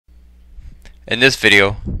In this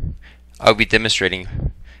video, I'll be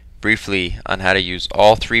demonstrating briefly on how to use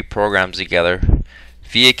all three programs together,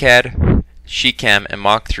 ViaCAD, SheetCam, and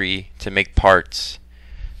Mach 3 to make parts.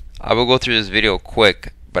 I will go through this video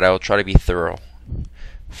quick, but I will try to be thorough.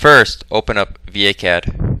 First, open up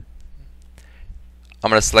ViaCAD. I'm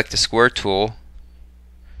going to select the square tool,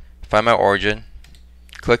 find my origin,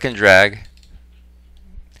 click and drag,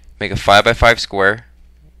 make a 5x5 square.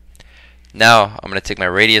 Now I'm going to take my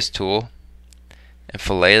radius tool and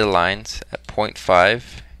fillet the lines at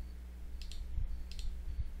 0.5.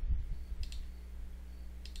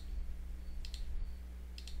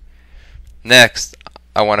 Next,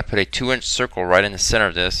 I want to put a 2-inch circle right in the center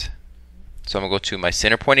of this. So I'm going to go to my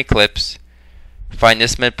center point eclipse, find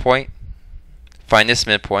this midpoint,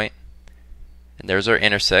 and there's our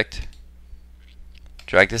intersect.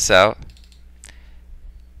 Drag this out,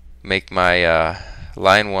 make my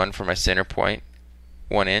line 1 for my center point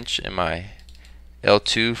 1 inch and my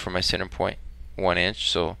L2 for my center point 1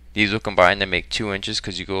 inch. So these will combine to make 2 inches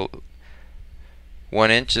because you go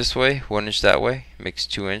 1 inch this way, 1 inch that way, makes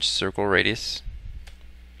 2-inch circle radius.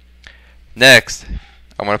 Next,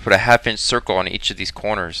 I want to put a 1/2 inch circle on each of these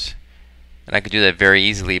corners, and I can do that very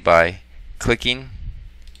easily by clicking,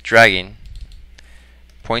 dragging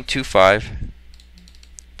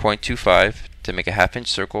 0.25 to make a 1/2 inch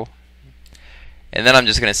circle, and then I'm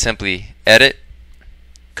just going to simply edit,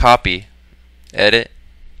 copy, edit,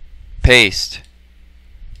 paste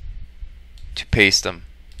to paste them.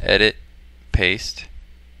 Edit, paste,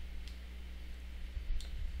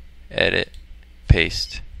 edit,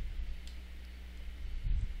 paste.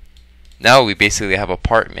 Now we basically have a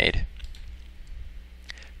part made.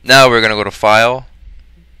 Now we're going to go to File,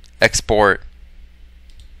 Export.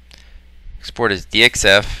 Export as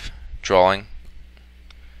DXF, drawing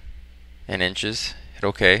in inches. Hit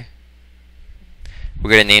OK.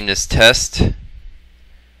 We're going to name this test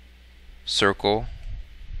circle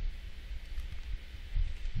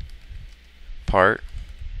part.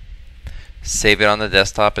 Save it on the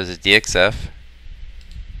desktop as a DXF.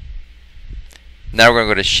 Now we're going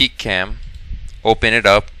to go to SheetCam, open it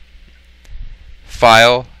up,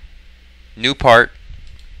 File, New Part.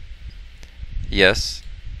 Yes.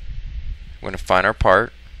 We're going to find our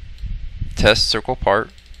part, test circle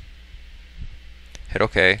part. Hit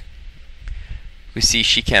OK. We see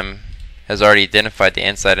SheetCam has already identified the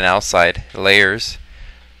inside and outside layers,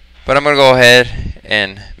 but I'm going to go ahead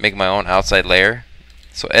and make my own outside layer.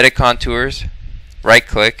 So edit contours, right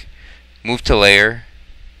click, move to layer,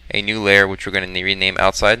 a new layer which we're going to rename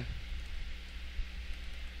outside.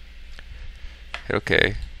 Hit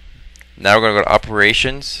OK. Now we're going to go to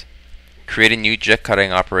operations, create a new jet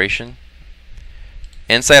cutting operation,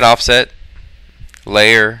 inside offset,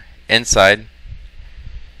 layer, inside.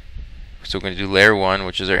 So we're going to do layer 1,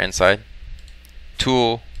 which is our inside.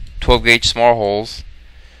 Tool, 12 gauge small holes,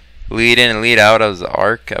 lead in and lead out as the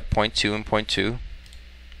arc at 0.2 and 0.2.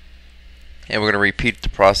 And we're going to repeat the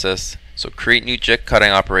process. So create new jet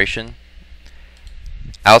cutting operation,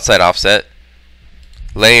 outside offset,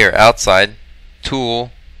 layer outside,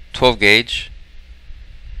 tool, 12 gauge,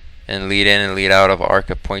 and lead in and lead out of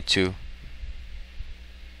arc at 0.2.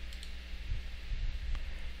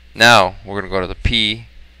 Now we're going to go to the P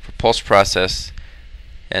for post process,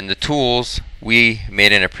 and the tools we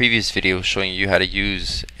made in a previous video showing you how to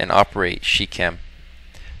use and operate SheetCam.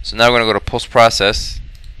 So now we're going to go to post process,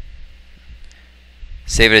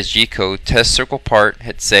 save it as G code, test circle part,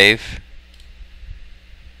 hit save,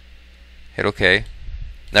 hit OK.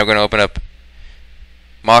 Now we're going to open up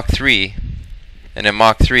Mach 3, and in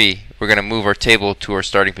Mach 3 we're going to move our table to our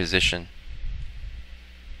starting position.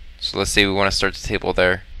 So let's say we want to start the table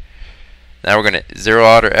there. Now we're going to zero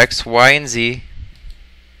out our X, Y, and Z,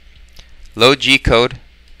 load G code,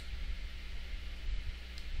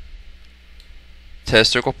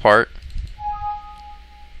 test circle part.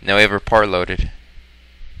 Now we have our part loaded.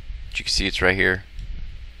 You can see it's right here.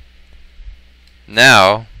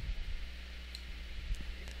 Now,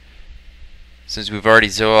 since we've already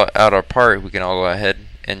zeroed out our part, we can all go ahead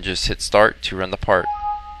and just hit start to run the part.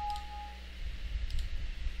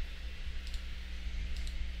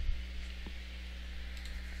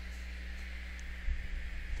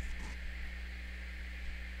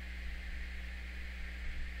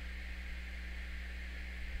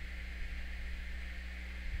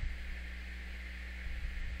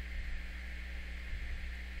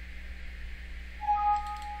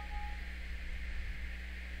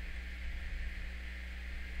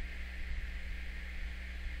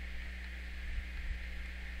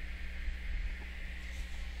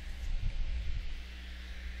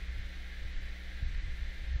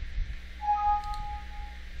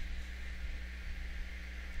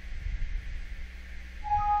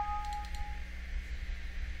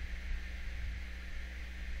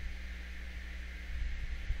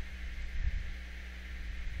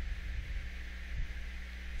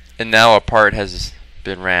 And now a part has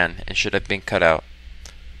been ran and should have been cut out.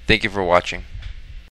 Thank you for watching.